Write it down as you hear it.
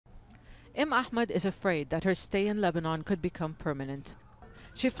Ahmed is afraid that her stay in Lebanon could become permanent.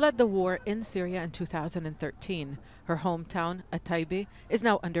 She fled the war in Syria in 2013. Her hometown, Ataibe, is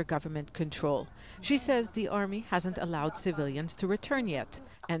now under government control. She says the army hasn't allowed civilians to return yet,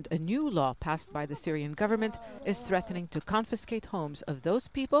 and a new law passed by the Syrian government is threatening to confiscate homes of those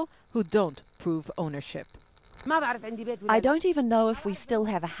people who don't prove ownership. I don't even know if we still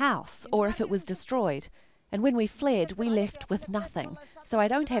have a house or if it was destroyed. And when we fled, we left with nothing, so I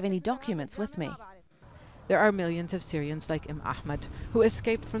don't have any documents with me. There are millions of Syrians like Ahmed who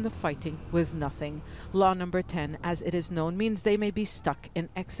escaped from the fighting with nothing. Law number 10, as it is known, means they may be stuck in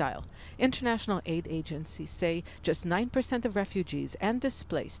exile. International aid agencies say just 9% of refugees and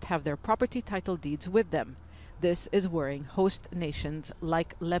displaced have their property title deeds with them. This is worrying host nations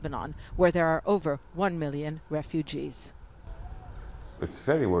like Lebanon, where there are over 1 million refugees. It's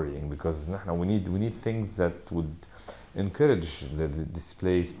very worrying because we need things that would encourage the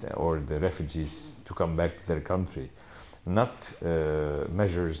displaced or the refugees to come back to their country, not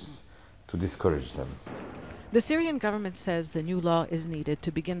measures to discourage them. The Syrian government says the new law is needed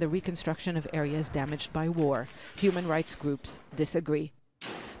to begin the reconstruction of areas damaged by war. Human rights groups disagree.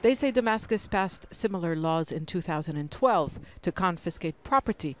 They say Damascus passed similar laws in 2012 to confiscate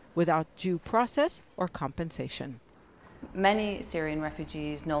property without due process or compensation. Many Syrian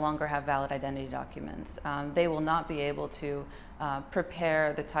refugees no longer have valid identity documents. They will not be able to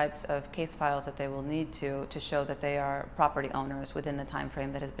prepare the types of case files that they will need to show that they are property owners within the time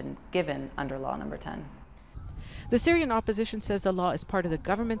frame that has been given under law number 10. The Syrian opposition says the law is part of the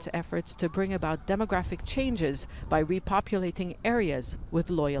government's efforts to bring about demographic changes by repopulating areas with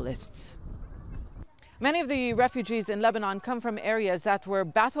loyalists. Many of the refugees in Lebanon come from areas that were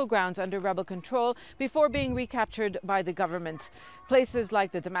battlegrounds under rebel control before being recaptured by the government. Places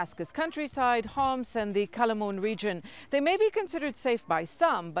like the Damascus countryside, Homs, and the Kalamoun region. They may be considered safe by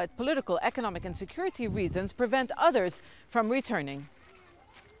some, but political, economic, and security reasons prevent others from returning.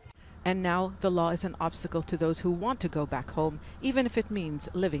 And now the law is an obstacle to those who want to go back home, even if it means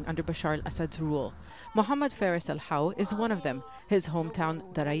living under Bashar al-Assad's rule. Mohammed Faris al-Haw is one of them. His hometown,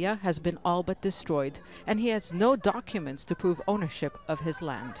 Daraya, has been all but destroyed, and he has no documents to prove ownership of his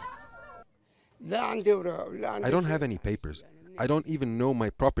land. I don't have any papers. I don't even know my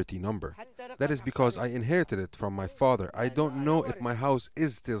property number. That is because I inherited it from my father. I don't know if my house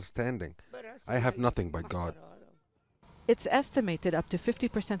is still standing. I have nothing but God. It's estimated up to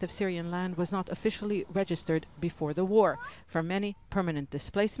 50% of Syrian land was not officially registered before the war. For many, permanent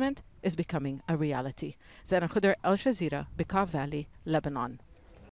displacement is becoming a reality. Zeina, Khodr, Al Jazeera, Bekaa Valley, Lebanon.